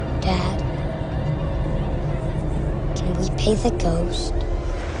Dad, can we pay the ghost?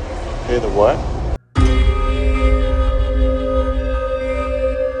 Pay the what?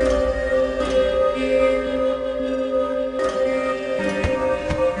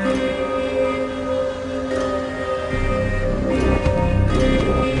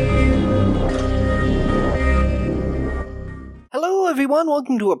 Hello everyone,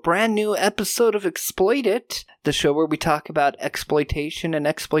 welcome to a brand new episode of Exploit It, the show where we talk about exploitation and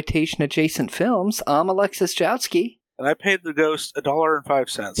exploitation adjacent films. I'm Alexis Jowski. And I paid the ghost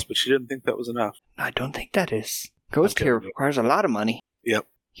 $1.05, but she didn't think that was enough. I don't think that is. Ghost here requires a lot of money. Yep.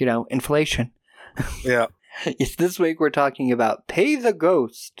 You know, inflation. Yeah. Yes, this week we're talking about Pay the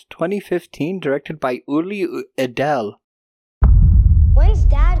Ghost, 2015, directed by Uli Edel. When's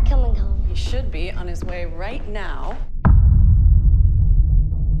Dad coming home? He should be on his way right now.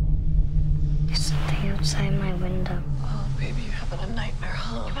 There's something outside my window. Oh, baby, you're having a nightmare,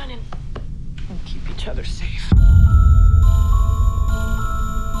 huh? Come on in. We'll keep each other safe.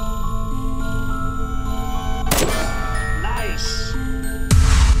 Nice.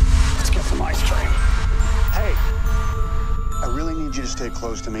 Let's get some ice cream. Hey, I really need you to stay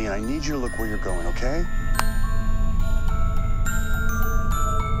close to me, and I need you to look where you're going, okay?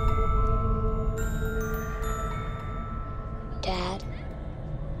 Dad,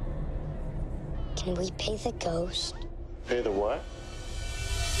 can we pay the ghost? Pay the what?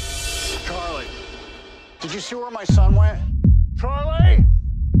 Charlie, did you see where my son went? Charlie!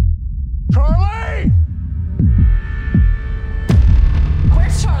 Charlie!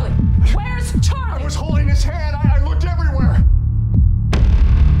 Where's Charlie? Where's Charlie? I was holding his hand. I looked everywhere.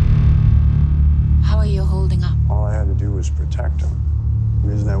 How are you holding up? All I had to do was protect him.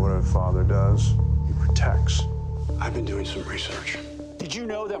 Isn't that what a father does? He protects. I've been doing some research. Did you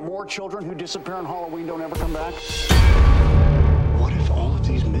know that more children who disappear on Halloween don't ever come back? What if all of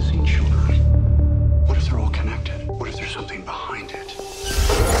these missing children, what if they're all connected? What if there's something behind it?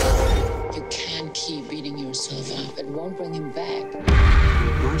 You can't keep beating yourself up. It won't bring him back.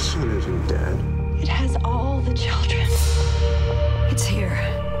 My son isn't dead. It has all the children. It's here.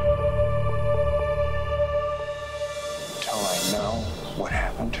 Until I know what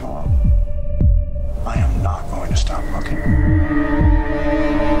happened to him, I am not going to stop looking.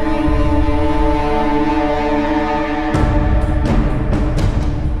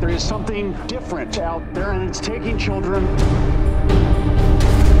 There is something different out there, and it's taking children.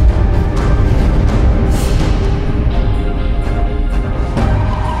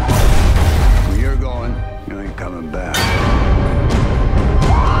 Where you're going, you ain't coming back.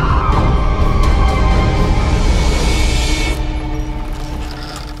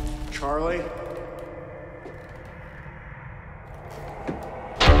 Charlie?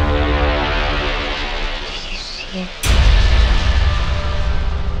 Did you see it?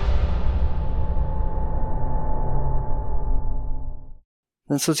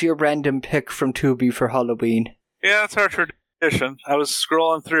 This was your random pick from Tubi for Halloween. Yeah, it's our tradition. I was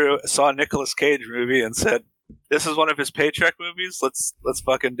scrolling through, saw a Nicolas Cage movie, and said, "This is one of his paycheck movies. Let's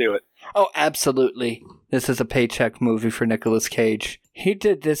fucking do it." Oh, absolutely. This is a paycheck movie for Nicolas Cage. He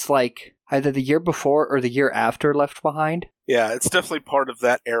did this like either the year before or the year after Left Behind. Yeah, it's definitely part of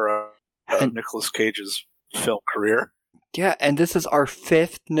that era of Nicolas Cage's film career. Yeah, and this is our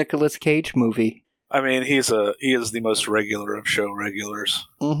 5th Nicolas Cage movie. I mean, he is the most regular of show regulars.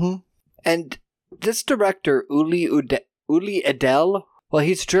 Mm-hmm. And this director, Uli Edel, well,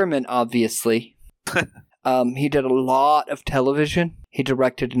 he's German, obviously. He did a lot of television. He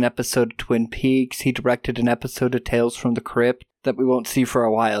directed an episode of Twin Peaks. He directed an episode of Tales from the Crypt that we won't see for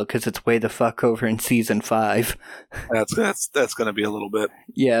a while because it's way the fuck over in season 5. That's going to be a little bit.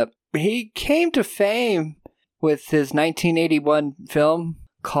 Yeah. He came to fame with his 1981 film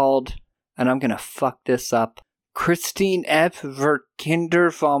called, and I'm going to fuck this up, Christine F.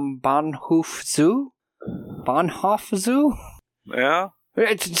 Verkinder vom Bahnhof Zoo? Bahnhof Zoo? Yeah?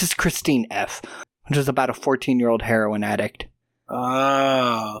 It's just Christine F., which is about a 14-year-old heroin addict.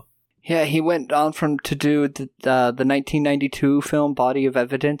 Oh. Yeah, he went on to do the 1992 film Body of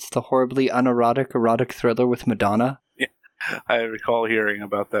Evidence, the horribly unerotic erotic thriller with Madonna. Yeah, I recall hearing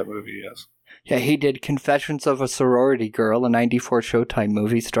about that movie, yes. Yeah, he did Confessions of a Sorority Girl, a 94 Showtime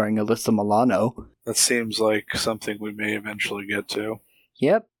movie starring Alyssa Milano. That seems like something we may eventually get to.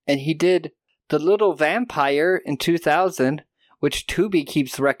 Yep, and he did The Little Vampire in 2000, which Tubi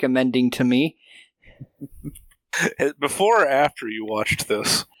keeps recommending to me. Before or after you watched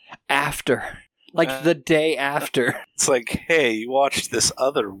this? After. Like the day after. It's like, hey, you watched this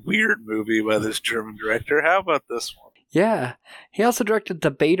other weird movie by this German director. How about this one? Yeah. He also directed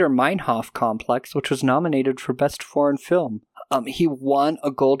the Bader-Meinhof Complex, which was nominated for Best Foreign Film. He won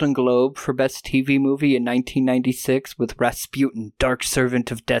a Golden Globe for Best TV Movie in 1996 with Rasputin, Dark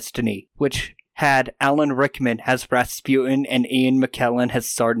Servant of Destiny, which had Alan Rickman as Rasputin and Ian McKellen as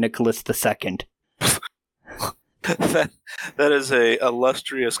Tsar Nicholas II. that is a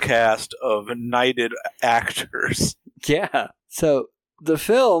illustrious cast of knighted actors. Yeah. So the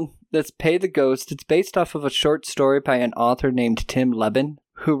film that's Pay the Ghost, it's based off of a short story by an author named Tim Levin,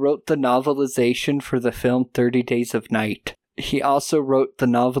 who wrote the novelization for the film 30 Days of Night. He also wrote the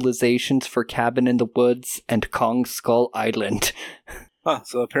novelizations for Cabin in the Woods and Kong Skull Island. Huh,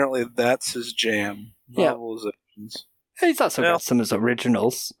 so apparently that's his jam. Yeah. Novelizations. He's also got some of his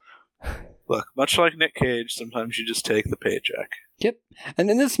originals. Look, much like Nick Cage, sometimes you just take the paycheck. Yep. And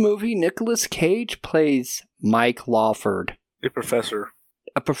in this movie, Nicolas Cage plays Mike Lawford. A professor.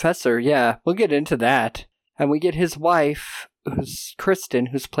 A professor, yeah. We'll get into that. And we get his wife, who's Kristen,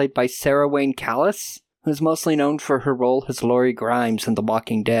 who's played by Sarah Wayne Callis, who's mostly known for her role as Laurie Grimes in The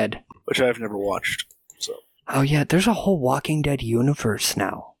Walking Dead. Which I've never watched, so. Oh yeah, there's a whole Walking Dead universe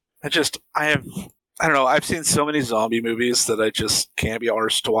now. I don't know, I've seen so many zombie movies that I just can't be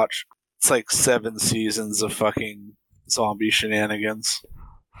arsed to watch. It's like 7 seasons of fucking zombie shenanigans.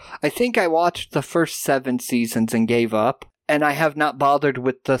 I think I watched the first 7 seasons and gave up, and I have not bothered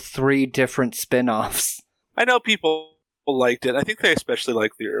with the 3 different spin-offs. I know people liked it. I think they especially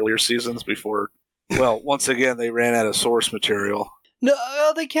liked the earlier seasons before, well, once again, they ran out of source material.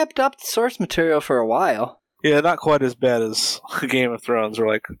 No, they kept up the source material for a while. Yeah, not quite as bad as Game of Thrones. We're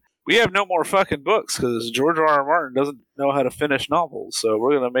like, we have no more fucking books because George R.R. Martin doesn't know how to finish novels, so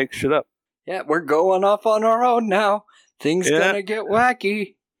we're going to make shit up. Yeah, we're going off on our own now. Things gonna get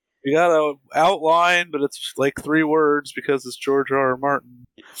wacky. We got an outline, but it's like 3 words because it's George R.R. Martin.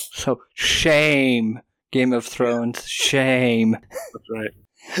 So, shame, Game of Thrones, shame. That's right.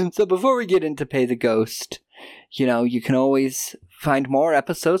 So before we get into Pay the Ghost, you can always find more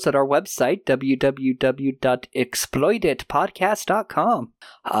episodes at our website, www.exploititpodcast.com.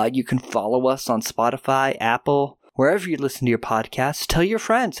 You can follow us on Spotify, Apple, wherever you listen to your podcasts. Tell your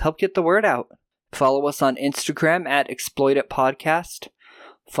friends. Help get the word out. Follow us on Instagram at exploititpodcast.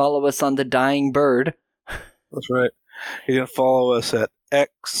 Follow us on The Dying Bird. That's right. You're going to follow us at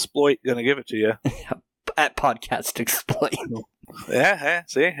Exploit. Gonna give it to you. At Podcast Exploit. Yeah,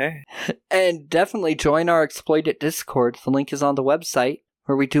 hey. And definitely join our Exploit It Discord. The link is on the website,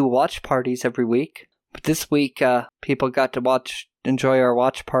 where we do watch parties every week. But this week, people got to enjoy our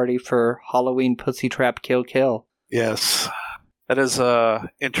watch party for Halloween Pussy Trap Kill Kill. Yes. That is a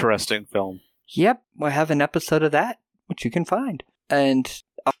interesting film. Yep, we'll have an episode of that, which you can find. And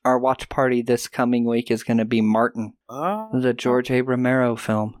our watch party this coming week is going to be Martin, the George A. Romero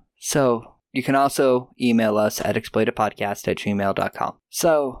film. So you can also email us at exploititpodcast@gmail.com.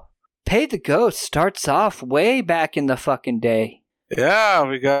 So, Pay the Ghost starts off way back in the fucking day. Yeah,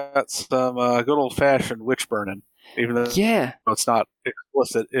 we got some good old-fashioned witch burning. Even though it's not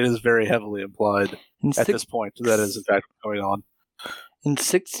explicit, it is very heavily implied at this point. That is, in fact, what's going on. In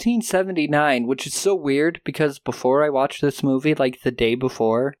 1679, which is so weird because before I watched this movie, like the day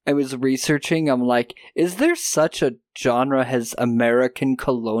before, I was researching, I'm like, is there such a genre as American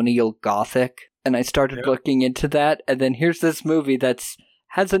colonial gothic? And I started looking into that, and then here's this movie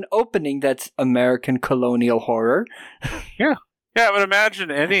has an opening that's American colonial horror. Yeah, I would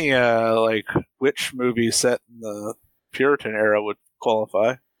imagine any witch movie set in the Puritan era would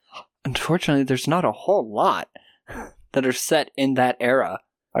qualify. Unfortunately, there's not a whole lot that are set in that era.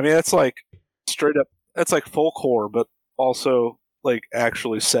 I mean, that's like straight up, that's like folk horror, but also like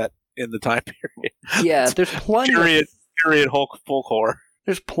actually set in the time period. Yeah, there's plenty period folk horror.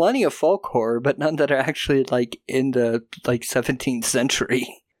 There's plenty of folk horror, but none that are actually like in the 17th century.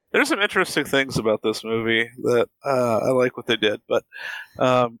 There's some interesting things about this movie that I like what they did, but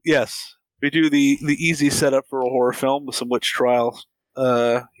yes, we do the easy setup for a horror film with some witch trials.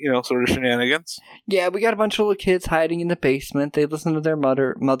 Sort of shenanigans. Yeah, we got a bunch of little kids hiding in the basement. They listen to their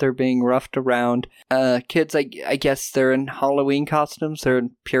mother being roughed around. Kids, I guess they're in Halloween costumes. They're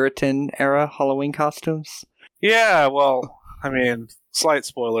in Puritan era Halloween costumes. Yeah, well, I mean, slight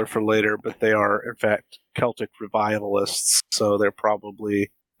spoiler for later, but they are, in fact, Celtic revivalists, so they're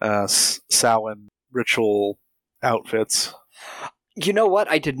probably Samhain ritual outfits. You know what?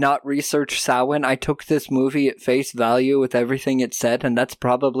 I did not research Samhain. I took this movie at face value with everything it said, and that's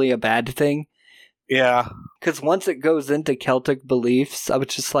probably a bad thing. Yeah. Because once it goes into Celtic beliefs, I was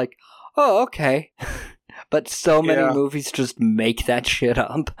just like, oh, okay. But so many movies just make that shit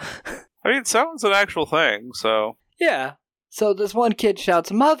up. I mean, Samhain's an actual thing, so... Yeah. So this one kid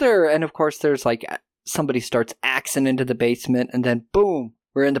shouts, "Mother!" And of course there's like somebody starts axing into the basement, and then boom,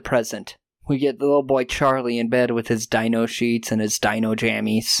 we're in the present. We get the little boy Charlie in bed with his dino sheets and his dino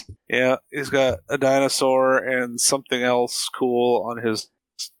jammies. Yeah, he's got a dinosaur and something else cool on his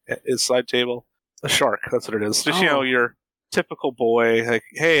side table. A shark, that's what it is. Just, your typical boy, like,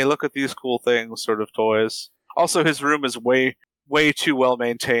 hey, look at these cool things sort of toys. Also, his room is way too well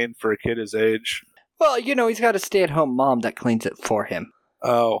maintained for a kid his age. Well, he's got a stay-at-home mom that cleans it for him.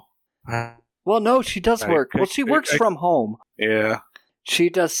 Oh. Well, no, she does work. Well, she works from home. Yeah.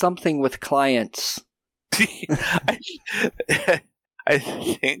 She does something with clients. I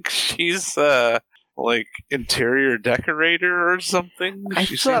think she's like interior decorator or something.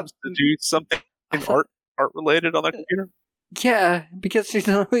 She seems to do something art related on the computer. Yeah, because she's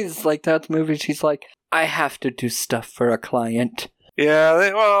always like that movie. She's like, I have to do stuff for a client. Yeah,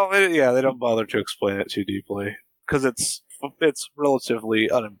 they don't bother to explain it too deeply because it's relatively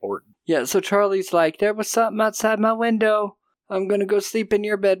unimportant. Yeah, so Charlie's like, there was something outside my window. I'm gonna go sleep in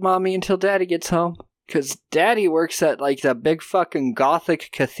your bed, Mommy, until Daddy gets home. Because Daddy works at, like, the big fucking Gothic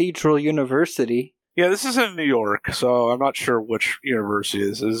cathedral university. Yeah, this is in New York, so I'm not sure which university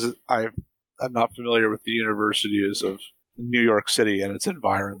this is. I'm not familiar with the universities of New York City and its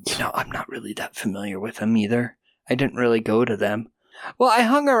environs. I'm not really that familiar with them either. I didn't really go to them. Well, I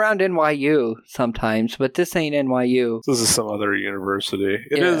hung around NYU sometimes, but this ain't NYU. This is some other university.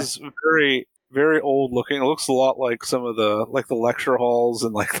 It is very, very old looking. It looks a lot like some of the lecture halls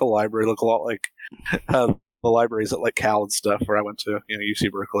and like the library look a lot like the libraries at like Cal and stuff where I went to, UC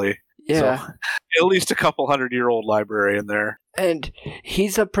Berkeley. Yeah. So, at least a couple 100-year-old library in there. And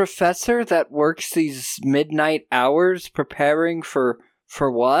he's a professor that works these midnight hours preparing for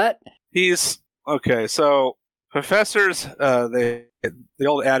what? Okay, so professors, the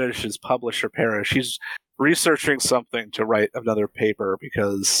old adage is publish or perish. He's researching something to write another paper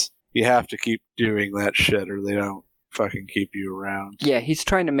because you have to keep doing that shit or they don't fucking keep you around. Yeah, he's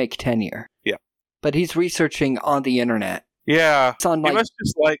trying to make tenure. Yeah. But he's researching on the internet. Yeah. It's on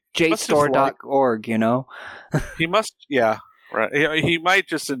JSTOR.org, He must, yeah, right. He might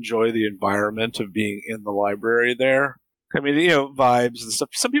just enjoy the environment of being in the library there. I mean, vibes and stuff.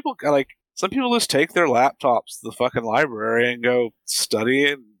 Some people just take their laptops to the fucking library and go study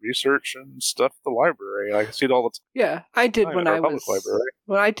and research and stuff at the library. I see it all the time. Yeah, I did when I was library.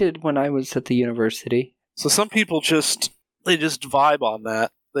 Well, I did when I was at the university. So some people just vibe on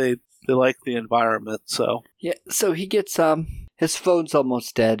that. They like the environment, so. Yeah, so he gets his phone's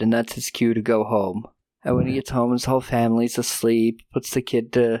almost dead and that's his cue to go home. And when he gets home, his whole family's asleep, puts the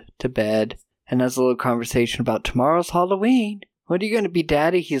kid to bed, and has a little conversation about tomorrow's Halloween. What are you going to be,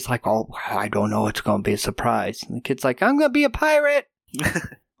 Daddy? He's like, oh, I don't know. It's going to be a surprise. And the kid's like, I'm going to be a pirate.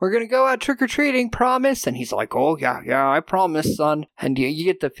 We're going to go out trick-or-treating, promise? And he's like, oh, yeah, I promise, son. And you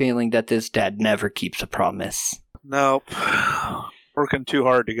get the feeling that this dad never keeps a promise. Nope. Working too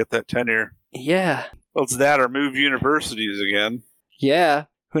hard to get that tenure. Yeah. Well, it's that or move universities again. Yeah.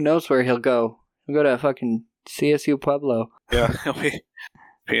 Who knows where he'll go? He'll go to fucking CSU Pueblo. Yeah, he'll be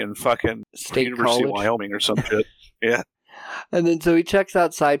in fucking State University College. of Wyoming or some shit. Yeah. And then so he checks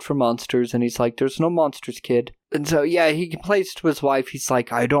outside for monsters, and he's like, there's no monsters, kid. And so, yeah, he complains to his wife. He's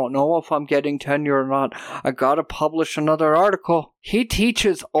like, I don't know if I'm getting tenure or not. I gotta publish another article. He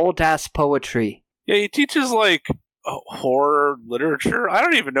teaches old-ass poetry. Yeah, he teaches, like, horror literature. I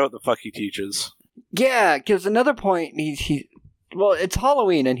don't even know what the fuck he teaches. Yeah, because another point, well, it's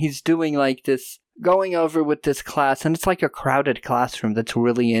Halloween, and he's doing, like, this, going over with this class, and it's like a crowded classroom that's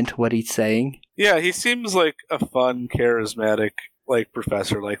really into what he's saying. Yeah, he seems like a fun, charismatic, like,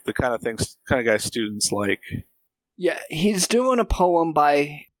 professor, like the kind of guy students like. Yeah, he's doing a poem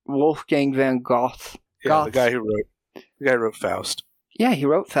by Wolfgang van Goethe. Yeah, the guy who wrote Faust. Yeah, he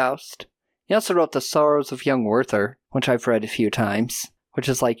wrote Faust. He also wrote The Sorrows of Young Werther, which I've read a few times, which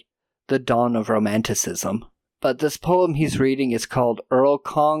is like the dawn of Romanticism. But this poem he's reading is called Earl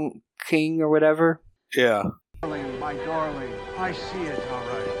King or whatever. Yeah. My darling, I see it all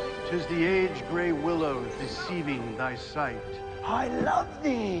right. 'Tis the age-gray willows deceiving thy sight. I love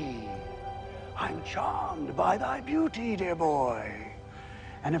thee. I'm charmed by thy beauty, dear boy.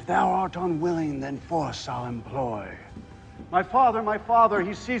 And if thou art unwilling, then force I'll employ. My father,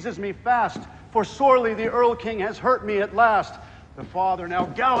 he seizes me fast, for sorely the Earl King has hurt me at last. The father now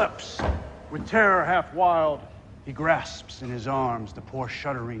gallops, with terror half wild. He grasps in his arms the poor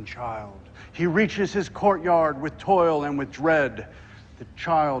shuddering child. He reaches his courtyard with toil and with dread. The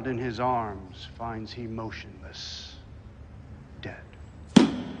child in his arms finds he motionless, dead.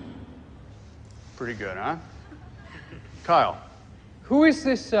 Pretty good, huh? Kyle. Who is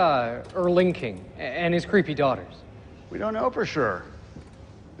this Erling King and his creepy daughters? We don't know for sure.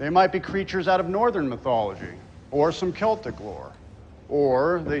 They might be creatures out of northern mythology, or some Celtic lore.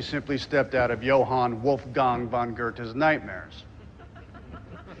 Or they simply stepped out of Johann Wolfgang von Goethe's nightmares.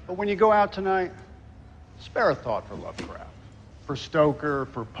 But when you go out tonight, spare a thought for Lovecraft, for Stoker,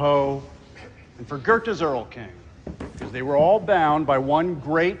 for Poe, and for Goethe's Earl King, because they were all bound by one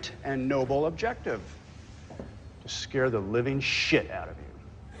great and noble objective: to scare the living shit out of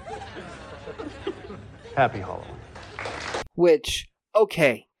you. Happy Halloween. Which,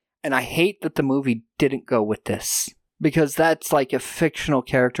 okay, and I hate that the movie didn't go with this, because that's like a fictional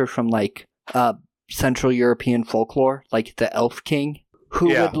character from like Central European folklore, like the Elf King, who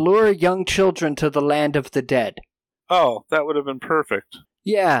would lure young children to the land of the dead. Oh, that would have been perfect.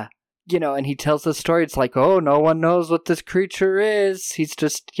 Yeah, you know, and he tells the story, it's like, oh, no one knows what this creature is. He's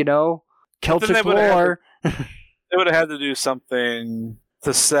just, you know, Celtic lore. They would have had to do something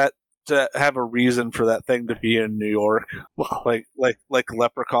to have a reason for that thing to be in New York. Well, like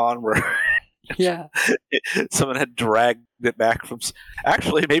Leprechaun, where yeah, someone had dragged it back from.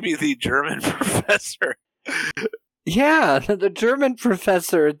 Actually, maybe the German professor. Yeah, the German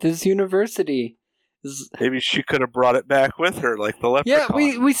professor at this university. Maybe she could have brought it back with her, like the Leprechaun.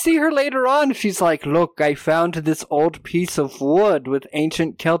 Yeah, we see her later on. She's like, look, I found this old piece of wood with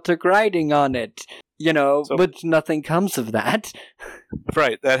ancient Celtic writing on it. You know, but nothing comes of that.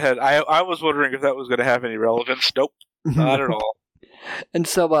 Right, that had. I was wondering if that was going to have any relevance. Nope, not at all. And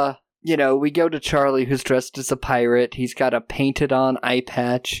so, you know, we go to Charlie, who's dressed as a pirate. He's got a painted-on eye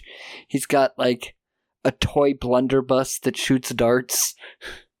patch. He's got, like, a toy blunderbuss that shoots darts.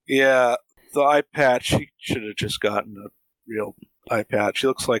 Yeah, the eye patch, he should have just gotten a real eye patch. He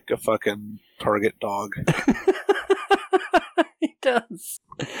looks like a fucking Target dog. He does.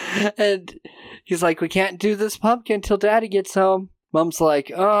 And he's like, we can't do this pumpkin till Daddy gets home. Mom's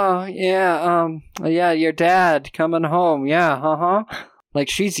like, oh, yeah, your dad coming home. Yeah, Like,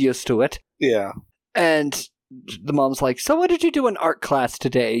 she's used to it. Yeah. And the mom's like, so what did you do in art class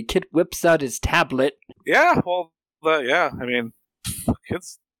today? Kid whips out his tablet. Yeah, well, I mean,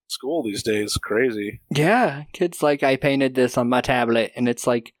 kids' school these days is crazy. Yeah, kid's like, I painted this on my tablet, and it's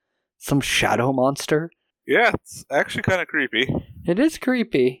like some shadow monster. Yeah, it's actually kind of creepy. It is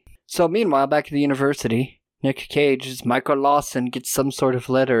creepy. So meanwhile, back at the university, Nick Cage's Michael Lawson gets some sort of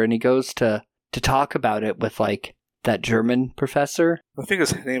letter, and he goes to talk about it with, like, that German professor. I think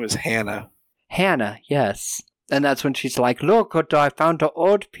his name is Hannah. Hannah, yes. And that's when she's like, look, I found an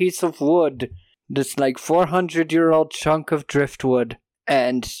old piece of wood. This, like, 400-year-old chunk of driftwood.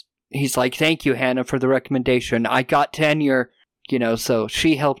 And he's like, thank you, Hannah, for the recommendation. I got tenure. You know, so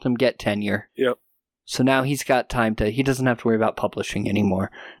she helped him get tenure. Yep. So now he's got time he doesn't have to worry about publishing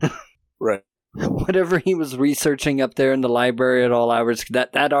anymore. Right. Whatever he was researching up there in the library at all hours,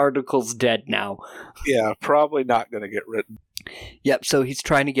 that article's dead now. Yeah, probably not going to get written. Yep, so he's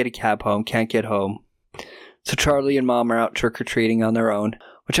trying to get a cab home, can't get home. So Charlie and Mom are out trick-or-treating on their own,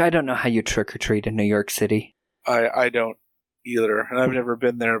 which I don't know how you trick-or-treat in New York City. I don't either, and I've never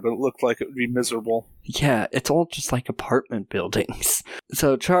been there, but it looked like it would be miserable. Yeah, it's all just like apartment buildings.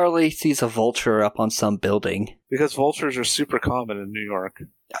 So Charlie sees a vulture up on some building. Because vultures are super common in New York.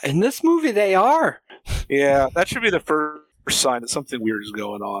 In this movie, they are. Yeah, that should be the first sign that something weird is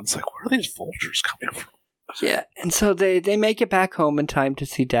going on. It's like, where are these vultures coming from? Yeah, and so they make it back home in time to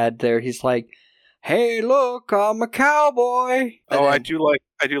see Dad there. He's like, hey, look, I'm a cowboy. And I do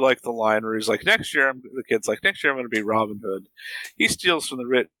like the line where he's like, next year, the kid's like, next year I'm going to be Robin Hood. He steals from the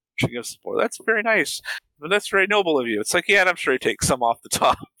rich and gives to the poor. That's very nice. But that's very noble of you. It's like, yeah, and I'm sure he takes some off the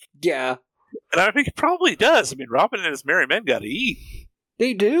top. Yeah. And I think he probably does. I mean, Robin and his merry men got to eat.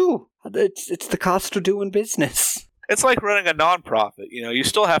 They do. It's the cost of doing business. It's like running a nonprofit. You know, you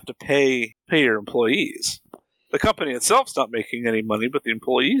still have to pay your employees. The company itself's not making any money, but the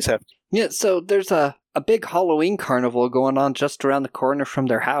employees have to. Yeah, so there's a big Halloween carnival going on just around the corner from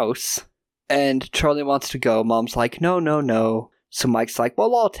their house. And Charlie wants to go. Mom's like, no. So Mike's like,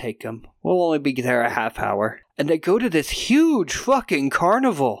 well, I'll take him. We'll only be there a half hour. And they go to this huge fucking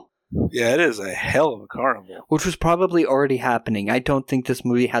carnival. Yeah, it is a hell of a carnival. Which was probably already happening. I don't think this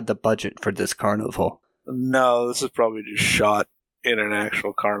movie had the budget for this carnival. No, this is probably just shot in an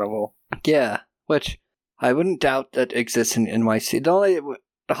actual carnival. Yeah, which I wouldn't doubt that exists in NYC.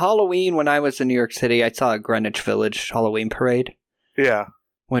 The Halloween, when I was in New York City, I saw a Greenwich Village Halloween parade. Yeah.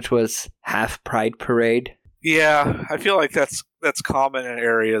 Which was half Pride Parade. Yeah, I feel like that's common in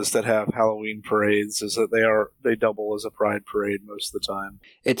areas that have Halloween parades, is that they double as a Pride parade most of the time.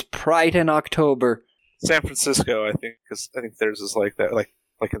 It's Pride in October. San Francisco, I think theirs is like that, like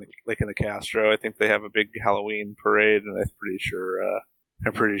in the Castro. I think they have a big Halloween parade, and I'm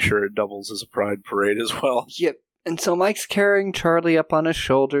pretty sure it doubles as a Pride parade as well. Yep. And so Mike's carrying Charlie up on his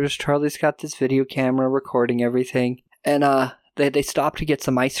shoulders. Charlie's got this video camera recording everything. And they stop to get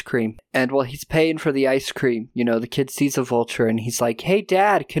some ice cream. And while he's paying for the ice cream, the kid sees a vulture and he's like, "Hey,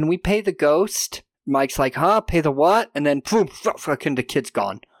 Dad, can we pay the ghost?" Mike's like, "Huh? Pay the what?" And then, boom, fucking the kid's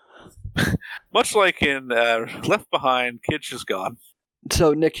gone. Much like in Left Behind, kid's just gone.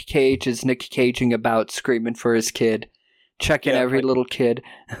 So Nick Cage is Nick Caging about, screaming for his kid, checking every little kid.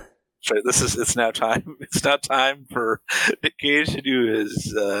 Right, it's now time. It's now time for Nick Cage to do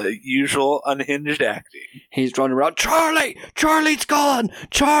his usual unhinged acting. He's running around, Charlie's gone,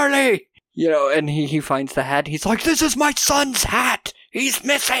 Charlie! And he finds the hat. He's like, "This is my son's hat! He's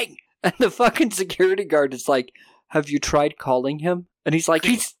missing!" And the fucking security guard is like, "Have you tried calling him?" And he's like,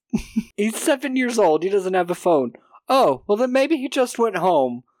 he's 7 years old, he doesn't have a phone. Oh, well then maybe he just went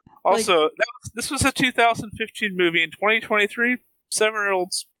home. Also, this was a 2015 movie. In 2023,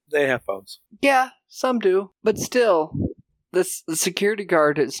 7-year-olds, they have phones. Yeah, some do. But still, the security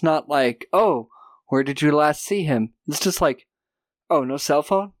guard is not like, "Oh, where did you last see him?" It's just like, "Oh, no cell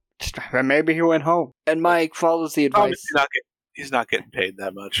phone? Maybe he went home." And Mike follows the advice. He's not getting paid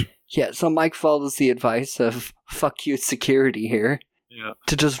that much. Yeah, so Mike follows the advice of "fuck you security" here. Yeah.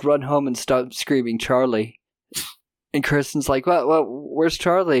 To just run home and stop screaming Charlie. And Kristen's like, "What, where's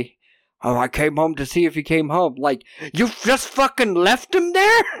Charlie?" "Oh, I came home to see if he came home." Like, you just fucking left him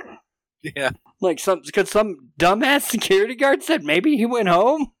there? Yeah. Like, because some dumbass security guard said maybe he went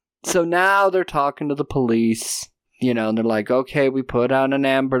home? So now they're talking to the police. And they're like, "Okay, we put out an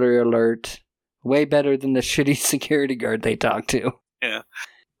Amber Alert." Way better than the shitty security guard they talked to. Yeah.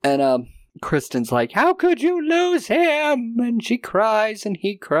 And Kristen's like, "How could you lose him?" And she cries and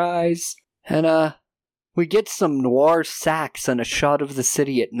he cries. And we get some noir sax and a shot of the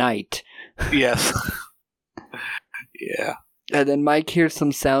city at night. Yes. Yeah. And then Mike hears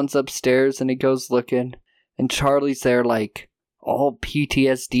some sounds upstairs and he goes looking. And Charlie's there like all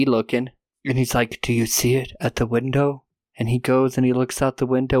PTSD looking. And he's like, "Do you see it at the window?" And he goes and he looks out the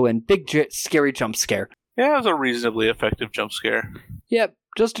window and big scary jump scare. Yeah, it was a reasonably effective jump scare. Yep,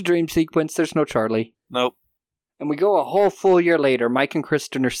 just a dream sequence. There's no Charlie. Nope. And we go a whole full year later. Mike and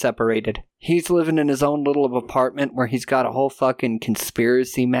Kristen are separated. He's living in his own little apartment where he's got a whole fucking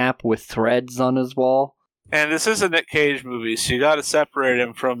conspiracy map with threads on his wall. And this is a Nick Cage movie, so you gotta separate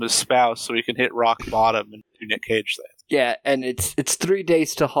him from his spouse so he can hit rock bottom and do Nick Cage things. Yeah, and it's 3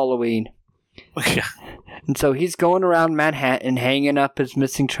 days to Halloween. Yeah. And so he's going around Manhattan hanging up his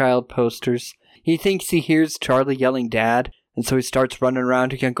missing child posters. He thinks he hears Charlie yelling "Dad," and so he starts running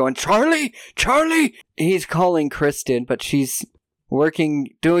around again going, "Charlie! Charlie!" He's calling Kristen, but she's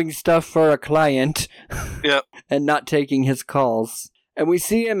doing stuff for a client. Yep. And not taking his calls. And we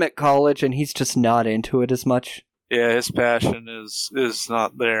see him at college and he's just not into it as much. Yeah, his passion is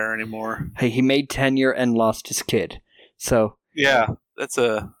not there anymore. Hey, he made tenure and lost his kid. So... yeah, that's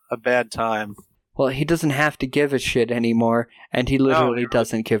a bad time. Well, he doesn't have to give a shit anymore, and he literally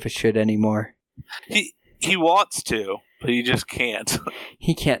doesn't give a shit anymore. He wants to, but he just can't.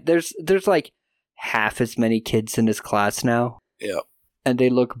 He can't. There's like half as many kids in his class now. Yep. And they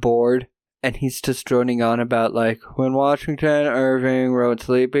look bored, and he's just droning on about like, "When Washington Irving wrote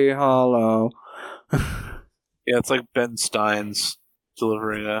Sleepy Hollow." Yeah, it's like Ben Stein's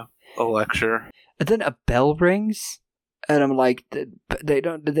delivering a lecture. And then a bell rings, and I'm like, they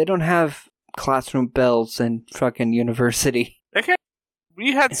don't have classroom bells in fucking university. Okay.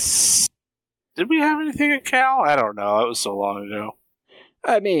 Did we have anything at Cal? I don't know. It was so long ago.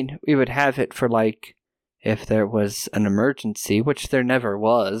 I mean, we would have it for like if there was an emergency, which there never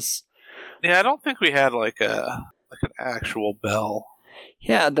was. Yeah, I don't think we had like an actual bell.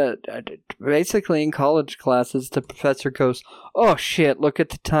 Yeah, basically in college classes, the professor goes, "Oh shit, look at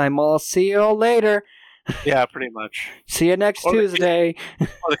the time. I'll see you all later." Yeah, pretty much. See you next Tuesday.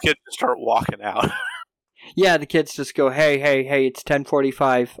 The kids just start walking out. Yeah, the kids just go, hey, it's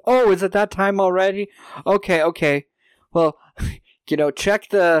 10:45. Oh, is it that time already? Okay. Well, check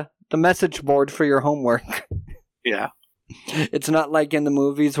the message board for your homework. Yeah. It's not like in the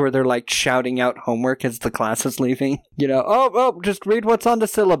movies where they're like shouting out homework as the class is leaving. Just read what's on the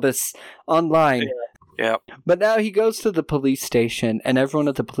syllabus online. Yeah. But now he goes to the police station, and everyone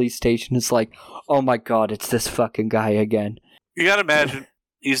at the police station is like, "Oh my god, it's this fucking guy again." You gotta imagine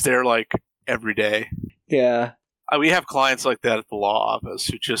he's there like every day. Yeah. We have clients like that at the law office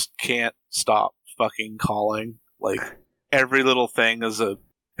who just can't stop fucking calling. Like, every little thing is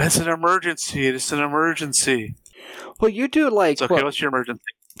 "It's an emergency, it's an emergency." Well, you do like... It's okay, what's your emergency?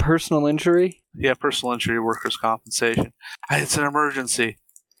 Personal injury? Yeah, personal injury, workers' compensation. It's an emergency.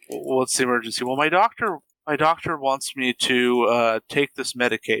 What's the emergency? Well, my doctor wants me to take this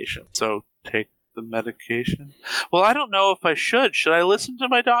medication, so take the medication. Well, I don't know if I should. Should I listen to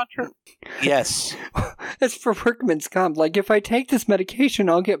my doctor? Yes. It's for workman's comp. Like, if I take this medication,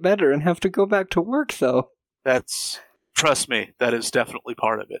 I'll get better and have to go back to work, though. Trust me, that is definitely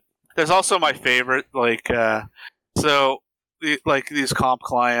part of it. There's also my favorite, these comp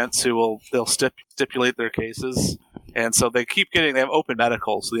clients they'll stipulate their cases, and so they have open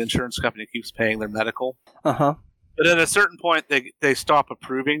medical, so the insurance company keeps paying their medical. Uh-huh. But at a certain point, they stop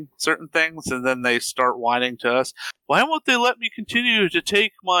approving certain things, and then they start whining to us, why won't they let me continue to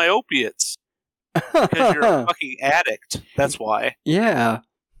take my opiates? Because you're a fucking addict. That's why. Yeah.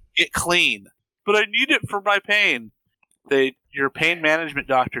 Get clean. But I need it for my pain. Your pain management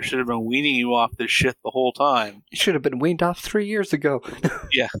doctor should have been weaning you off this shit the whole time. You should have been weaned off 3 years ago.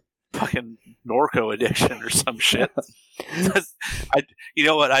 Yeah. Fucking Norco addiction or some shit. You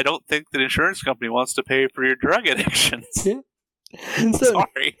know what? I don't think the insurance company wants to pay for your drug addictions. Yeah.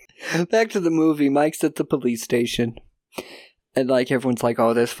 Sorry. Back to the movie. Mike's at the police station. And, everyone's like,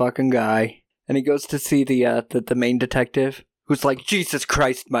 oh, this fucking guy. And he goes to see the main detective, who's like, Jesus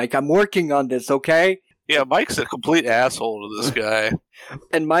Christ, Mike, I'm working on this, okay? Yeah, Mike's a complete asshole to this guy.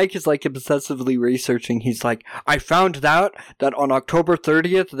 And Mike is, obsessively researching. He's like, I found out that on October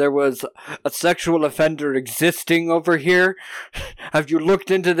 30th, there was a sexual offender existing over here. Have you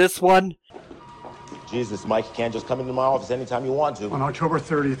looked into this one? Jesus, Mike, you can't just come into my office anytime you want to. On October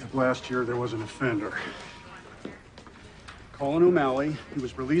 30th of last year, there was an offender. Colin O'Malley. He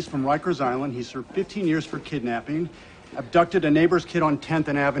was released from Rikers Island. He served 15 years for kidnapping. Abducted a neighbor's kid on 10th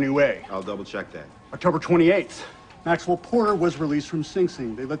and Avenue A. I'll double check that. October 28th, Maxwell Porter was released from Sing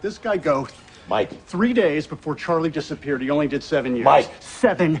Sing. They let this guy go. Mike. 3 days before Charlie disappeared. He only did 7 years. Mike.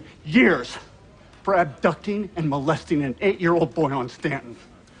 7 years for abducting and molesting an 8-year-old boy on Stanton.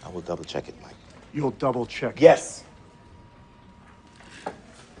 I will double check it, Mike. You'll double check it? Yes.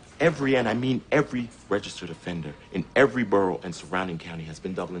 Every registered offender in every borough and surrounding county has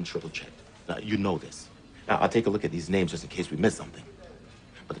been double and triple checked. Now, you know this. Now, I'll take a look at these names just in case we miss something.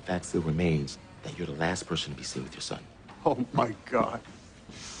 But the fact still remains that you're the last person to be seen with your son. Oh, my God.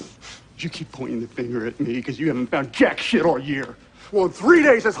 You keep pointing the finger at me because you haven't found jack shit all year. Well, in 3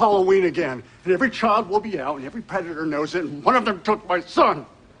 days it's Halloween again, and every child will be out, and every predator knows it, and one of them took my son.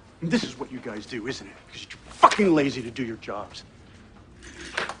 And this is what you guys do, isn't it? Because you're fucking lazy to do your jobs.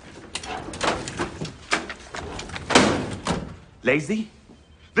 Lazy?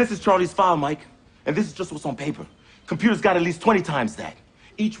 This is Charlie's file, Mike. And this is just what's on paper. Computer's got at least 20 times that.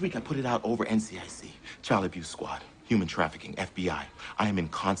 Each week I put it out over NCIC, Child Abuse Squad, Human Trafficking, FBI. I am in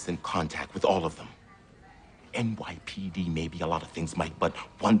constant contact with all of them. NYPD may be a lot of things, Mike, but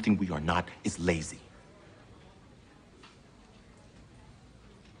one thing we are not is lazy.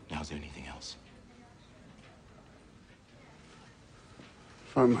 Now, is there anything else?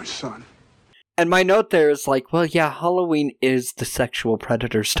 Find my son. And my note there is well, yeah, Halloween is the sexual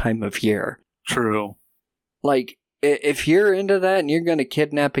predator's time of year. True. If you're into that and you're going to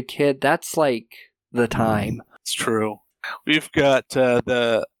kidnap a kid, that's the time. It's true. We've got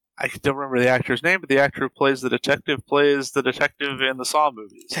I don't remember the actor's name, but the actor who plays the detective in the Saw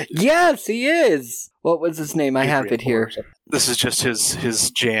movies. Yes, he is! What was his name? I have it here. This is just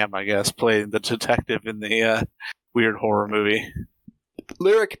his jam, I guess, playing the detective in the weird horror movie.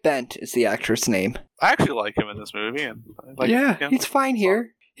 Lyric Bent is the actor's name. I actually like him in this movie. And he's fine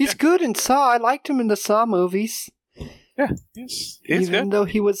here. He's good in Saw. I liked him in the Saw movies. Yeah, he's Even good. though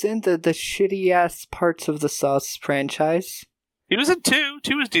he was in the shitty-ass parts of the Saw franchise. He was in 2.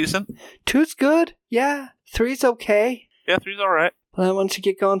 2 is decent. 2's good. Yeah. 3's okay. Yeah, 3's alright. But then once you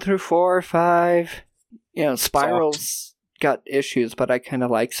get going through 4 or 5, Spiral's got issues, but I kind of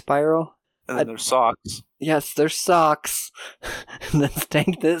like Spiral. And then there's Socks. Yes, there's Socks. Let's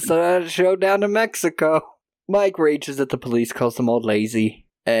take this show down to Mexico. Mike rages at the police, calls them all lazy.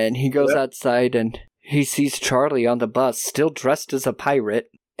 And he goes outside and he sees Charlie on the bus, still dressed as a pirate.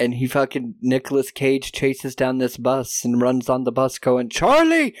 And Nicolas Cage chases down this bus and runs on the bus going,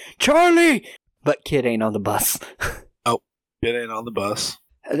 Charlie! Charlie! But Kid ain't on the bus. Oh, Kid ain't on the bus.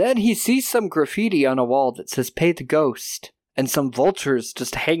 And then he sees some graffiti on a wall that says, Pay the Ghost. And some vultures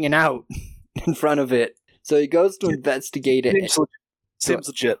just hanging out in front of it. So he goes to investigate it. Seems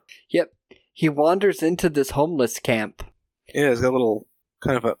legit. Yep. He wanders into this homeless camp. Yeah, it's got a little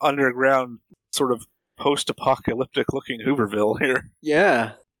kind of an underground sort of post-apocalyptic looking Hooverville here.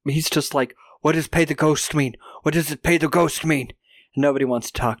 Yeah. He's just like, what does Pay the Ghost mean? What does it Pay the Ghost mean? And nobody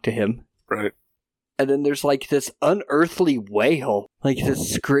wants to talk to him. Right. And then there's this unearthly wail,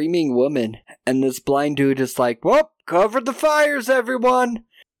 this screaming woman. And this blind dude is like, whoop, cover the fires, everyone.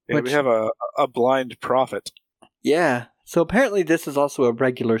 Yeah, we have a blind prophet. Yeah. So apparently this is also a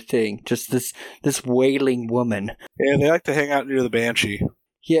regular thing, just this wailing woman. Yeah, they like to hang out near the Banshee.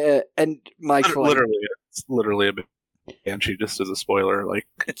 Yeah, and Mike's like... It's literally a Banshee, just as a spoiler. Like,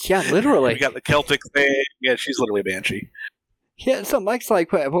 yeah, literally. We got the Celtic thing. Yeah, she's literally a Banshee. Yeah, so Mike's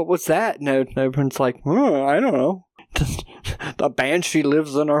like, what was that? And everyone's like, I don't know. The Banshee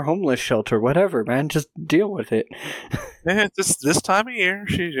lives in our homeless shelter. Whatever, man. Just deal with it. Yeah, this time of year,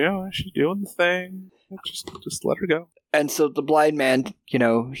 she's doing the thing. Just let her go. And so the blind man,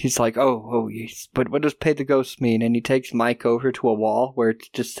 he's like, but what does pay the ghost mean? And he takes Mike over to a wall where it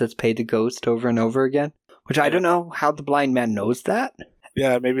just says pay the ghost over and over again. Which I don't know how the blind man knows that.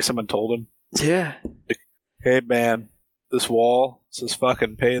 Yeah, maybe someone told him. Yeah. Like, hey, man, this wall says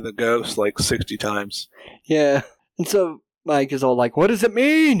fucking pay the ghost like 60 times. Yeah. And so Mike is all like, what does it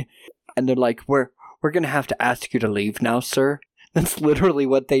mean? And they're like, we're going to have to ask you to leave now, sir. That's literally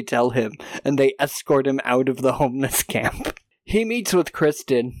what they tell him. And they escort him out of the homeless camp. He meets with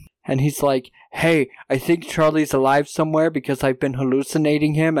Kristen. And he's like, hey, I think Charlie's alive somewhere because I've been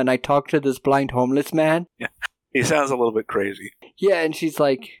hallucinating him and I talked to this blind homeless man. Yeah, he sounds a little bit crazy. Yeah, and she's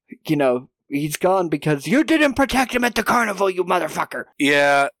like, he's gone because you didn't protect him at the carnival, you motherfucker.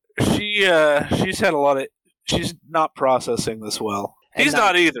 Yeah, she's had a lot of... She's not processing this well. He's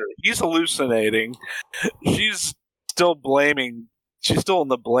not either. He's hallucinating. She's still blaming... She's still in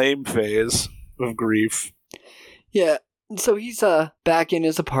the blame phase of grief. Yeah. So he's back in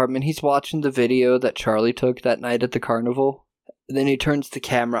his apartment. He's watching the video that Charlie took that night at the carnival. Then he turns the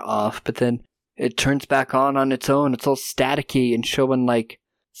camera off, but then it turns back on its own. It's all staticky and showing like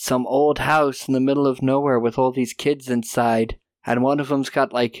some old house in the middle of nowhere with all these kids inside. And one of them's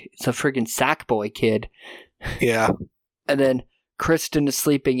got like, it's a friggin' Sackboy kid. Yeah. And then Kristen is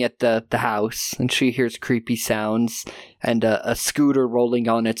sleeping at the house, and she hears creepy sounds and a scooter rolling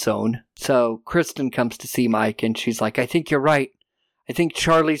on its own. So Kristen comes to see Mike, and she's like, I think you're right. I think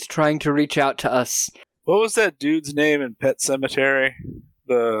Charlie's trying to reach out to us. What was that dude's name in Pet Sematary?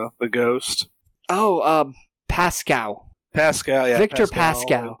 The ghost? Oh, Pascal. Pascal, yeah. Victor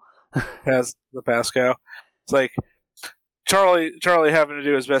Pascal. The Pascal. It's like, Charlie having to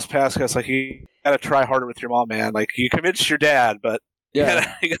do his best Pascal. It's like, you gotta try harder with your mom, man. Like, you convinced your dad, but you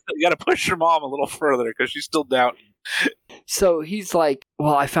gotta push your mom a little further because she's still doubting. So he's like,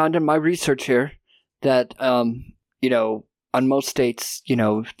 well, I found in my research here that, on most states,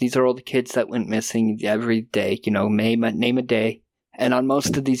 these are all the kids that went missing every day, name a day. And on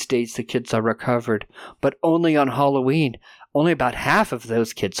most of these days, the kids are recovered. But only on Halloween, only about half of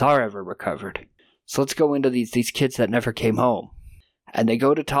those kids are ever recovered. So let's go into these kids that never came home. And they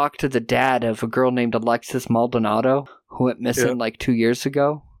go to talk to the dad of a girl named Alexis Maldonado, who went missing like 2 years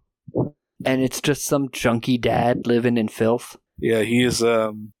ago. And it's just some junky dad living in filth. Yeah, he's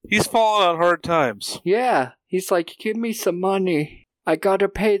fallen on hard times. Yeah, he's like, give me some money. I gotta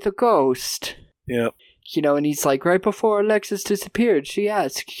pay the ghost. Yeah. And he's like, right before Alexis disappeared, she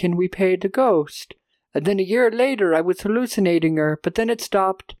asked, can we pay the ghost? And then a year later, I was hallucinating her, but then it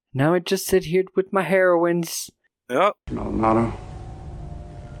stopped. Now I just sit here with my heroines. Yep. Maldonado,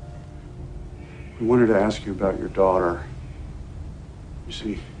 we wanted to ask you about your daughter. You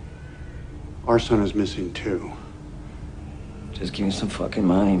see, our son is missing too. Just give me some fucking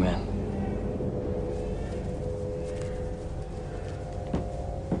money, man.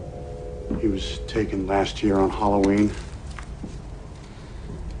 He was taken last year on Halloween.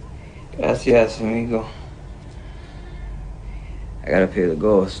 Gracias, amigo. I gotta pay the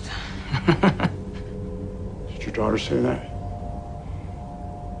ghost. Did your daughter say that?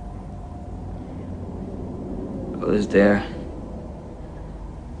 I was there.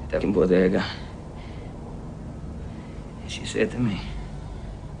 In bodega. And she said to me,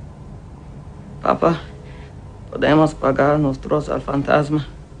 Papa, podemos pagar nosotros al fantasma?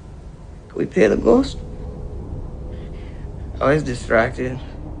 Can we pay the ghost? I was distracted.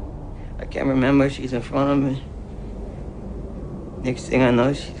 I can't remember. She's in front of me. Next thing I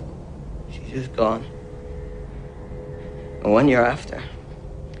know, she's just gone. And 1 year after,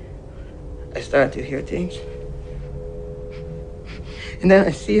 I started to hear things. And then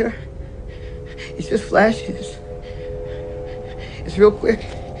I see her. It's just flashes. It's real quick.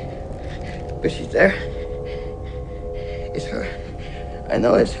 But she's there. It's her. I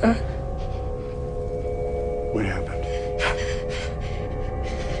know it's her. What happened?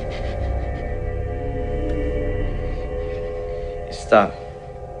 It stopped.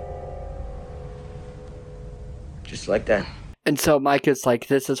 Just like that. And so Mike is like,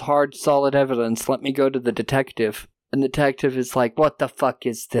 this is hard, solid evidence. Let me go to the detective. And the detective is like, what the fuck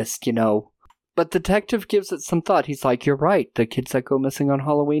is this, But detective gives it some thought. He's like, you're right. The kids that go missing on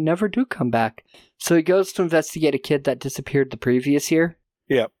Halloween never do come back. So he goes to investigate a kid that disappeared the previous year.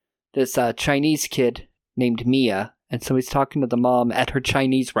 Yep. This Chinese kid named Mia. And so he's talking to the mom at her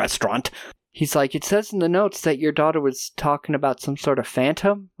Chinese restaurant. He's like, it says in the notes that your daughter was talking about some sort of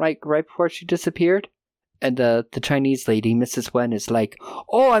phantom, right before she disappeared. And the Chinese lady, Mrs. Wen, is like,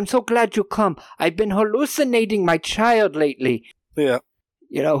 oh, I'm so glad you come. I've been hallucinating my child lately. Yeah.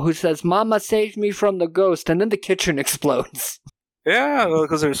 You know, who says, Mama saved me from the ghost, and then the kitchen explodes. Yeah,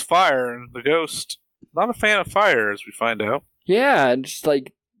 because there's fire, and the ghost, not a fan of fire, as we find out. Yeah, and just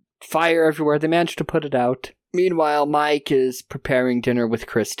like fire everywhere. They managed to put it out. Meanwhile, Mike is preparing dinner with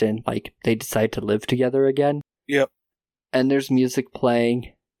Kristen. Like, they decide to live together again. Yep. And there's music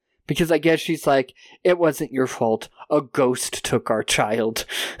playing. Because I guess she's like, it wasn't your fault. A ghost took our child.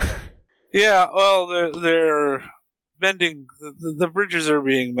 Yeah, well, they're mending, the bridges are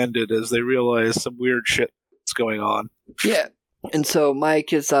being mended as they realize some weird shit is going on. Yeah. And so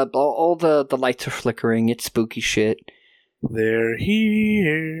Mike is up, all the lights are flickering, it's spooky shit. They're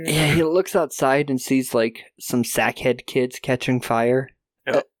here. Yeah, he looks outside and sees like some sackhead kids catching fire.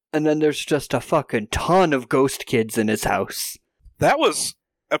 Yep. And then there's just a fucking ton of ghost kids in his house. That was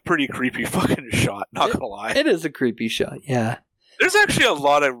a pretty creepy fucking shot, not gonna lie. It is a creepy shot, yeah. There's actually a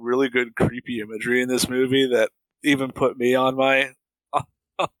lot of really good creepy imagery in this movie that even put me on my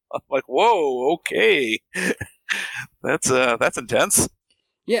like, whoa, okay. That's intense.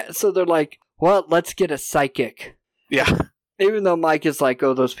 Yeah, so they're like, well, let's get a psychic. Yeah. Even though Mike is like,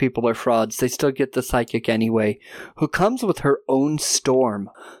 oh, those people are frauds, they still get the psychic anyway, who comes with her own storm.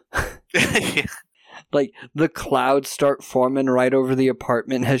 Yeah. Like, the clouds start forming right over the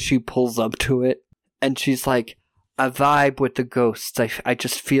apartment as she pulls up to it. And she's like, I vibe with the ghosts. I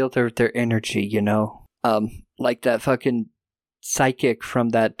just feel their energy, you know? Like that fucking psychic from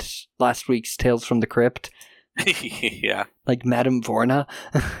that last week's Tales from the Crypt. Yeah. Like Madame Vorna.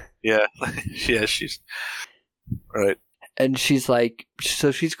 Yeah. Yeah, she's... Right. And she's like,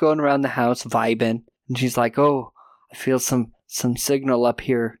 so she's going around the house vibing. And she's like, oh, I feel some signal up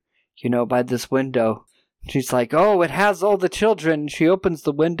here, you know, by this window. She's like, oh, it has all the children. She opens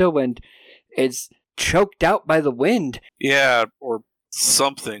the window and it's choked out by the wind. Yeah, or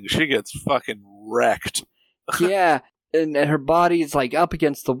something. She gets fucking wrecked. Yeah, and her body's like up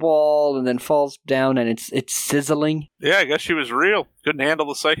against the wall and then falls down and it's sizzling. Yeah, I guess she was real. Couldn't handle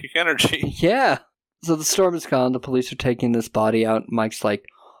the psychic energy. Yeah. So the storm is gone. The police are taking this body out. Mike's like,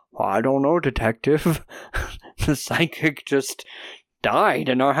 well, I don't know, detective. The psychic just died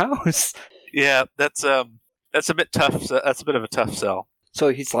in our house. Yeah, that's a bit tough. That's a bit of a tough sell. So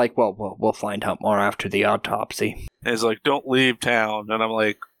he's like, well, we'll find out more after the autopsy. And he's like, don't leave town. And I'm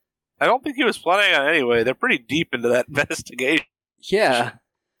like, I don't think he was planning on it anyway. They're pretty deep into that investigation. Yeah.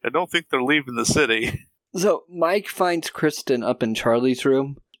 I don't think they're leaving the city. So Mike finds Kristen up in Charlie's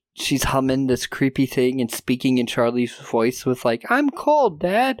room. She's humming this creepy thing and speaking in Charlie's voice with like, I'm cold,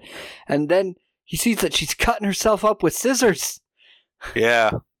 Dad. And then he sees that she's cutting herself up with scissors.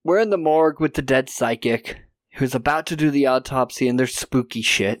 Yeah. We're in the morgue with the dead psychic, who's about to do the autopsy, and there's spooky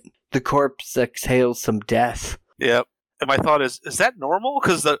shit. The corpse exhales some death. Yep. And my thought is that normal?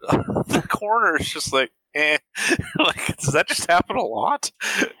 Because the coroner is just like, eh. Like, does that just happen a lot?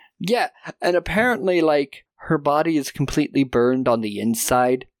 Yeah, and apparently, like, her body is completely burned on the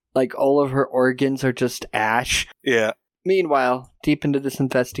inside. Like, all of her organs are just ash. Yeah. Meanwhile, deep into this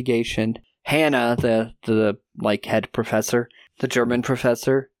investigation, Hannah, the like, head professor, the German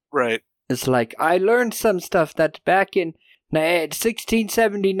professor, right, is like, I learned some stuff that back in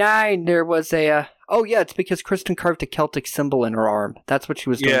 1679 there was a... oh, yeah, it's because Kristen carved a Celtic symbol in her arm. That's what she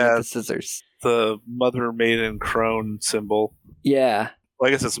was doing with the scissors. The mother, maiden, crone symbol. Yeah. Well,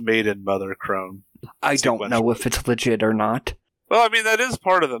 I guess it's maiden, mother, crone. I don't know if it's legit or not. Well, I mean, that is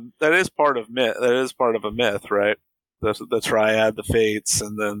part of myth. That is part of a myth, right? The triad, the fates,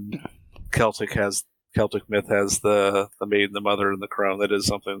 and then Celtic myth has the maiden, the mother, and the crone. That is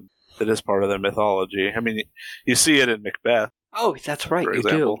something that is part of their mythology. I mean, you see it in Macbeth. Oh, that's right, you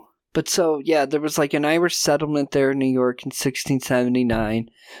example. do. But so, yeah, there was like an Irish settlement there in New York in 1679.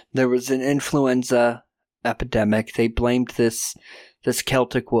 There was an influenza epidemic. They blamed this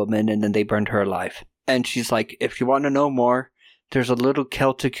Celtic woman, and then they burned her alive. And she's like, if you want to know more, there's a little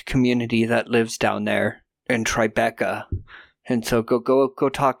Celtic community that lives down there in Tribeca. And so go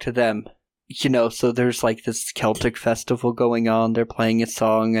talk to them. You know, so there's like this Celtic festival going on. They're playing a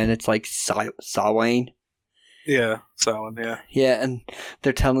song, and it's like Samhain. Yeah, Samhain, yeah. Yeah, and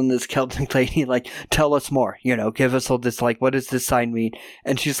they're telling this Celtic lady, like, tell us more, you know, give us all this, like, what does this sign mean?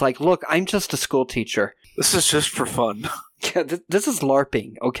 And she's like, look, I'm just a school teacher. This is just for fun. Yeah, this is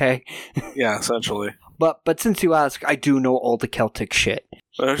LARPing, okay? Yeah, essentially. But since you ask, I do know all the Celtic shit.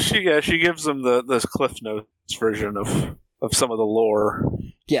 She gives them the Cliff Notes version of some of the lore.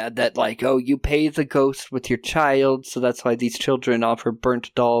 Yeah, that like, oh, you pay the ghost with your child, so that's why these children offer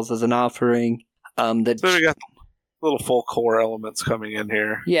burnt dolls as an offering. So we got little folklore elements coming in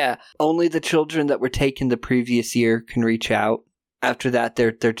here. Yeah, only the children that were taken the previous year can reach out. After that,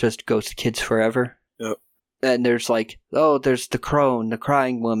 they're just ghost kids forever. Yep. And there's like, there's the crone, the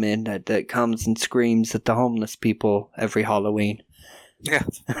crying woman that comes and screams at the homeless people every Halloween. Yeah.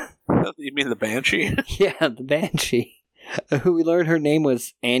 You mean the Banshee? Yeah, the Banshee. Who we learned her name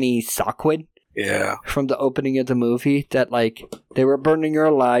was Annie Soquin. Yeah. From the opening of the movie, that like they were burning her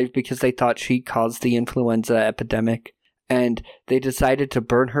alive because they thought she caused the influenza epidemic. And they decided to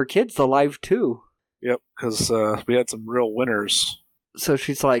burn her kids alive too. Yep, because we had some real winners. So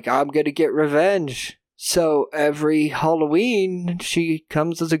she's like, I'm going to get revenge. So every Halloween, she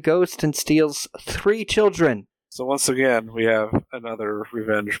comes as a ghost and steals 3 children. So once again, we have another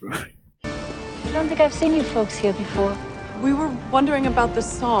revenge movie. I don't think I've seen you folks here before. We were wondering about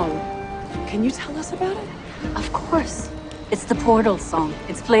this song. Can you tell us about it? Of course. It's the Portal song.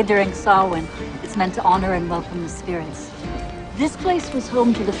 It's played during Samhain. It's meant to honor and welcome the spirits. This place was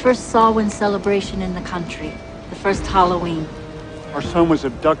home to the first Samhain celebration in the country, the first Halloween. Our son was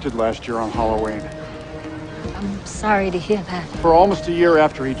abducted last year on Halloween. I'm sorry to hear that. For almost a year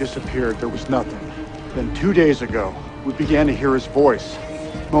after he disappeared, there was nothing. Then 2 days ago, we began to hear his voice.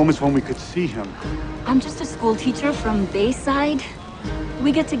 Moments when we could see him. I'm just a school teacher from Bayside.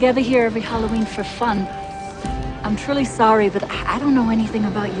 We get together here every Halloween for fun. I'm truly sorry, but I don't know anything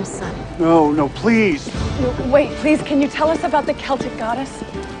about your son. No, please. No, wait, please, can you tell us about the Celtic goddess?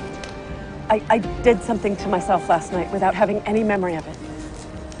 I did something to myself last night without having any memory of it.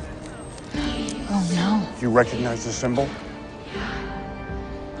 Oh, no. You recognize the symbol?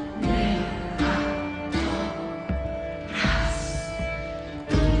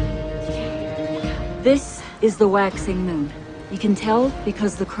 This is the waxing moon. You can tell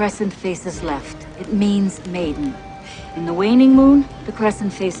because the crescent faces left. It means maiden. In the waning moon, the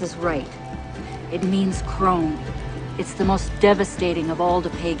crescent faces right. It means crone. It's the most devastating of all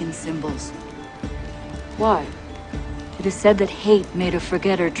the pagan symbols. Why? It is said that hate made her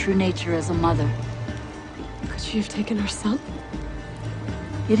forget her true nature as a mother. Could she have taken her son?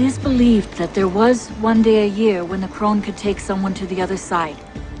 It is believed that there was one day a year when the crone could take someone to the other side.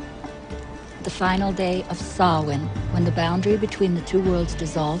 The final day of Samhain, when the boundary between the 2 worlds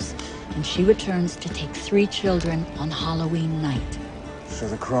dissolves, and she returns to take 3 children on Halloween night. So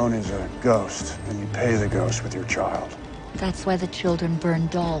the crone is a ghost, and you pay the ghost with your child. That's why the children burn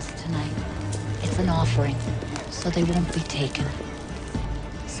dolls tonight. It's an offering, so they won't be taken.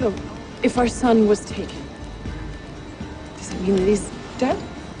 So, if our son was taken, does it mean that he's dead?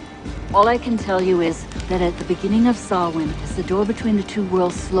 All I can tell you is that at the beginning of Samhain, as the door between the 2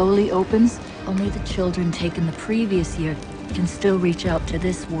 worlds slowly opens, only the children taken the previous year can still reach out to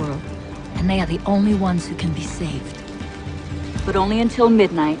this world, and they are the only ones who can be saved. But only until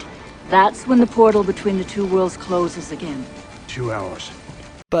midnight. That's when the portal between the 2 worlds closes again. 2 hours.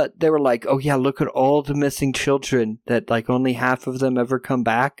 But they were like, oh yeah, look at all the missing children that like only half of them ever come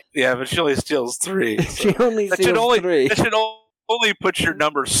back. Yeah, but she only steals 3. So She only steals 3. That should only put your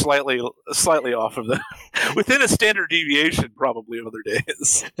number slightly off of them. Within a standard deviation, probably, of other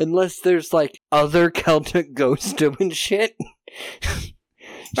days. Unless there's like other Celtic ghosts doing shit.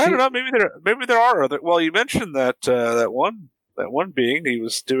 I don't know. Maybe there are other. Well, you mentioned that one being he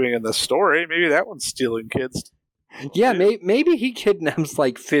was doing in the story. Maybe that one's stealing kids. Yeah, maybe he kidnaps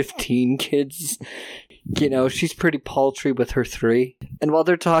like 15 kids. You know, she's pretty paltry with her 3. And while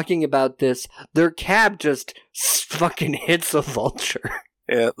they're talking about this, their cab just fucking hits a vulture.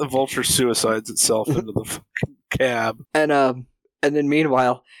 Yeah, the vulture suicides itself into the fucking cab. And then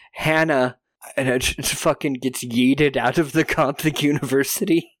meanwhile, Hannah fucking gets yeeted out of the Gothic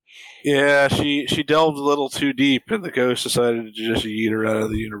University. Yeah, she delved a little too deep, and the ghost decided to just yeet her out of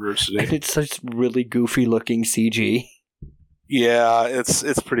the university. And it's such really goofy looking CG. Yeah, it's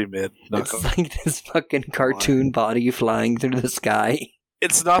pretty mid. It's like this fucking cartoon body flying through the sky.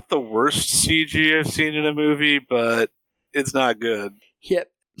 It's not the worst CG I've seen in a movie, but it's not good.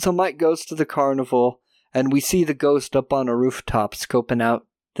 Yep. So Mike goes to the carnival, and we see the ghost up on a rooftop scoping out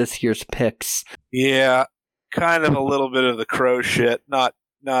this year's pics. Yeah, kind of a little bit of the crow shit. Not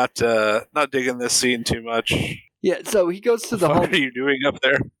digging this scene too much. Yeah, so he goes to What are you doing up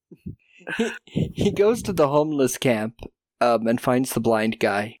there? He goes to the homeless camp and finds the blind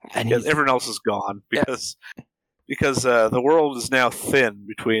guy. And everyone else is gone because the world is now thin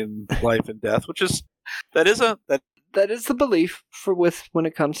between life and death, that that is the belief when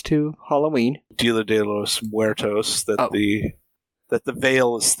it comes to Halloween. Dia de los Muertos, that the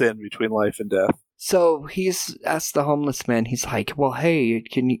veil is thin between life and death. So he's asked the homeless man, he's like, well, hey,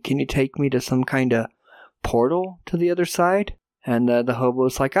 can you take me to some kind of portal to the other side? And the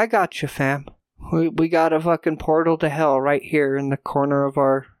hobo's like, I got you, fam. We got a fucking portal to hell right here in the corner of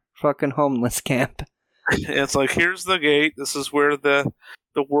our fucking homeless camp. It's like, here's the gate. This is where the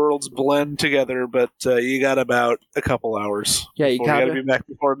worlds blend together, but you got about a couple hours. Yeah, you gotta be back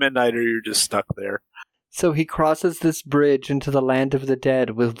before midnight, or you're just stuck there. So he crosses this bridge into the land of the dead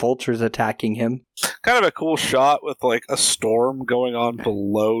with vultures attacking him. Kind of a cool shot with like a storm going on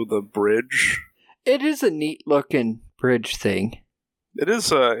below the bridge. It is a neat looking bridge thing. It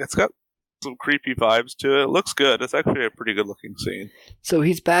is. It's got some creepy vibes to it. It looks good. It's actually a pretty good looking scene. So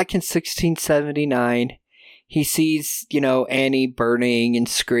he's back in 1679. He sees, Annie burning and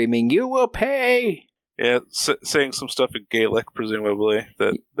screaming, "You will pay!" Yeah, saying some stuff in Gaelic, presumably,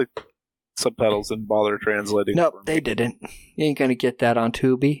 that the subtitles didn't bother translating. Nope, they didn't. You ain't gonna get that on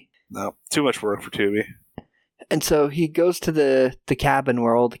Tubi. No, too much work for Tubi. And so he goes to the cabin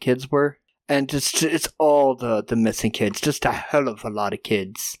where all the kids were, and it's all the missing kids. Just a hell of a lot of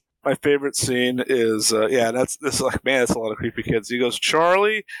kids. My favorite scene is, that's like, man, that's a lot of creepy kids. He goes,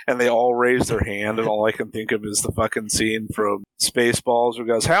 Charlie, and they all raise their hand, and all I can think of is the fucking scene from Spaceballs where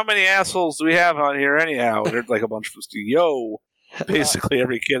he goes, how many assholes do we have on here anyhow? And there's like a bunch of us, yo. Basically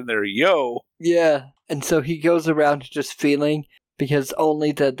every kid in there, yo. Yeah, and so he goes around just feeling, because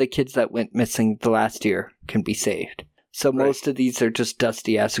only the kids that went missing the last year can be saved. So most of these are just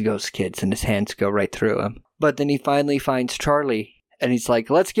dusty-ass ghost kids, and his hands go right through them. But then he finally finds Charlie, and he's like,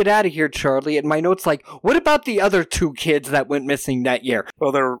 let's get out of here, Charlie. And my note's like, what about the other 2 kids that went missing that year?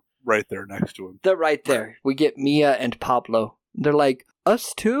 Well, they're right there next to him. They're right there. We get Mia and Pablo. They're like,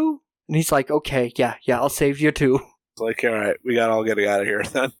 us too? And he's like, okay, yeah, I'll save you too. It's like, all right, we got all getting out of here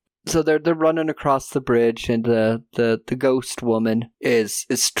then. So they're running across the bridge, and the ghost woman is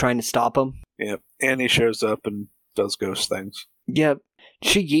trying to stop them. Yep, Annie shows up and does ghost things. Yep,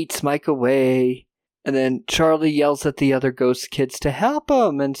 she yeets Mike away. And then Charlie yells at the other ghost kids to help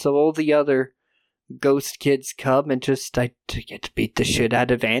him, and so all the other ghost kids come and just get to beat the shit out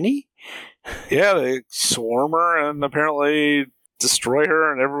of Annie. Yeah, they swarm her and apparently destroy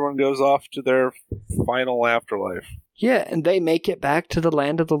her, and everyone goes off to their final afterlife. Yeah, and they make it back to the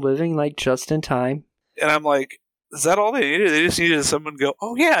land of the living, like, just in time. And I'm like, is that all they needed? They just needed someone to go,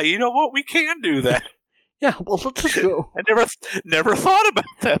 oh yeah, you know what, we can do that. Yeah, well, let's just go. I never thought about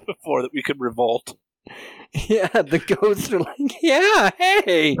that before, that we could revolt. Yeah, the ghosts are like, yeah,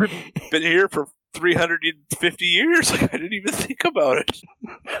 hey! Been here for 350 years. Like, I didn't even think about it.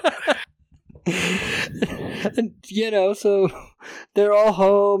 And, so they're all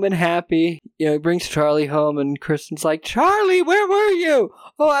home and happy. He brings Charlie home, and Kristen's like, Charlie, where were you?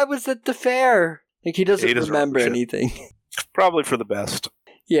 Oh, I was at the fair. Like, he doesn't remember anything. Probably for the best.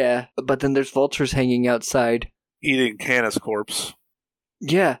 Yeah, but then there's vultures hanging outside. Eating Hannah's corpse.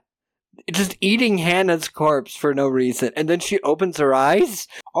 Yeah. Just eating Hannah's corpse for no reason. And then she opens her eyes.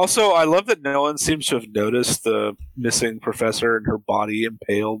 Also, I love that no one seems to have noticed the missing professor and her body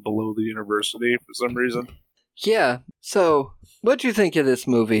impaled below the university for some reason. Yeah. So, what'd you think of this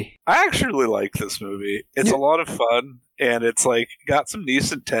movie? I actually really like this movie. It's a lot of fun, and it's like got some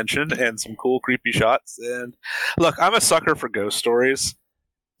decent tension and some cool creepy shots. And look, I'm a sucker for ghost stories.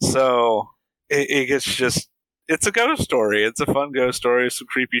 So, it gets just... It's a ghost story. It's a fun ghost story. Some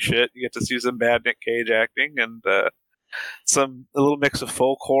creepy shit. You get to see some bad Nick Cage acting and a little mix of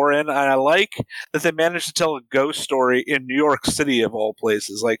folk horror in. And I like that they managed to tell a ghost story in New York City of all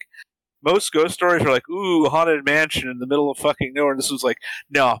places. Like, most ghost stories are like, ooh, haunted mansion in the middle of fucking nowhere. And this was like,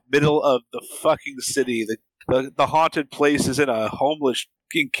 no, middle of the fucking city. The haunted place is in a homeless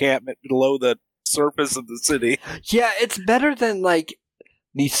encampment below the surface of the city. Yeah, it's better than like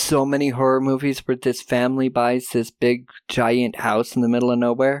these so many horror movies where this family buys this big giant house in the middle of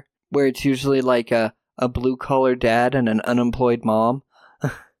nowhere, where it's usually like a blue-collar dad and an unemployed mom.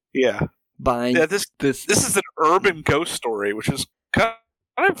 Yeah. Buying this is an urban ghost story, which is kind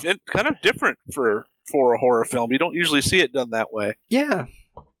of different for a horror film. You don't usually see it done that way. Yeah.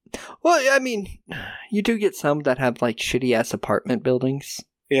 Well, I mean, you do get some that have like shitty-ass apartment buildings.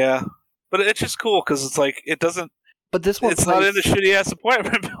 Yeah. But it's just cool because it's like, it doesn't... But this one it's not in the shitty-ass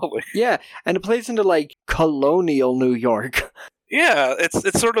apartment building. Yeah, and it plays into, like, colonial New York. Yeah,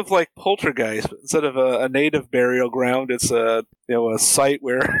 it's sort of like Poltergeist. But instead of a native burial ground, it's a site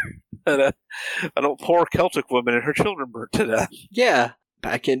where a poor Celtic woman and her children burned to death. Yeah,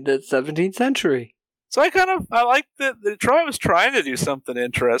 back in the 17th century. So I liked that the Troy was trying to do something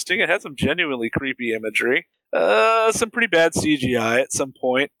interesting. It had some genuinely creepy imagery. Some pretty bad CGI at some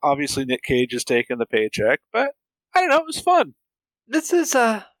point. Obviously, Nick Cage is taking the paycheck, but I don't know, it was fun. This is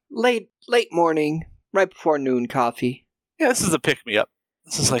a late morning, right before noon coffee. Yeah, this is a pick-me-up.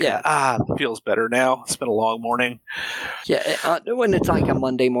 This is like, it feels better now. It's been a long morning. Yeah, when it's like a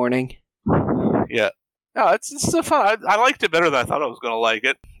Monday morning. Yeah. No, it's still fun. I liked it better than I thought I was going to like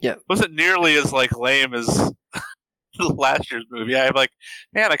it. Yeah. It wasn't nearly as lame as last year's movie. I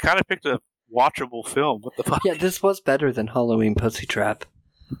kind of picked a watchable film. What the fuck? Yeah, this was better than Halloween Pussy Trap.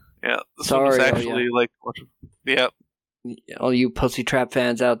 Yeah, this Sorry, one was actually watchable. Yeah. All you Pussy Trap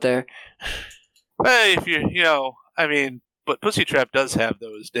fans out there. Hey, if but Pussy Trap does have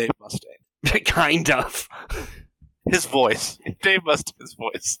those Dave Mustaine. Kind of. His voice. Dave Mustaine's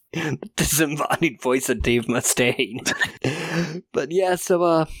voice. The disembodied voice of Dave Mustaine. But yeah,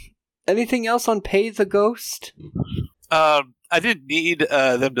 so, anything else on Pay the Ghost? I didn't need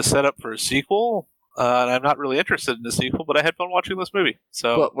them to set up for a sequel, and I'm not really interested in a sequel, but I had fun watching this movie.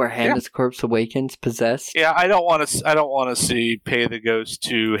 So, what, where Hannah's corpse awakens, possessed? Yeah, I don't want to see Pay the Ghost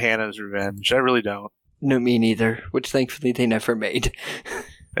to Hannah's Revenge. I really don't. No, me neither, which thankfully they never made.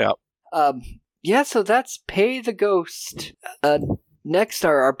 Yeah. Yeah, so that's Pay the Ghost. Next,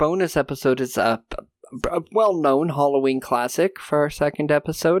 our bonus episode is a well-known Halloween classic for our second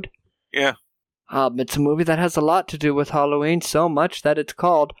episode. Yeah. It's a movie that has a lot to do with Halloween, so much that it's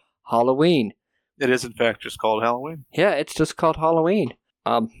called Halloween. It is, in fact, just called Halloween. Yeah, it's just called Halloween.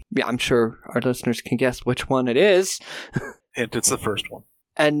 Yeah, I'm sure our listeners can guess which one it is. And it's the first one.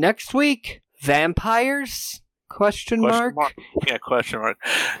 And next week, vampires? Question mark? Yeah, question mark.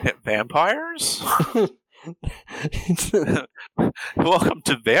 Vampires? Welcome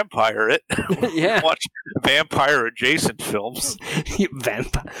to Vampire It. Yeah. Watch vampire adjacent films.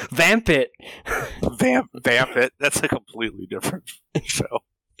 Vamp it. Vamp it. That's a completely different show.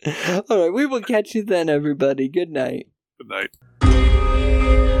 All right, we will catch you then, everybody. Good night. Good night.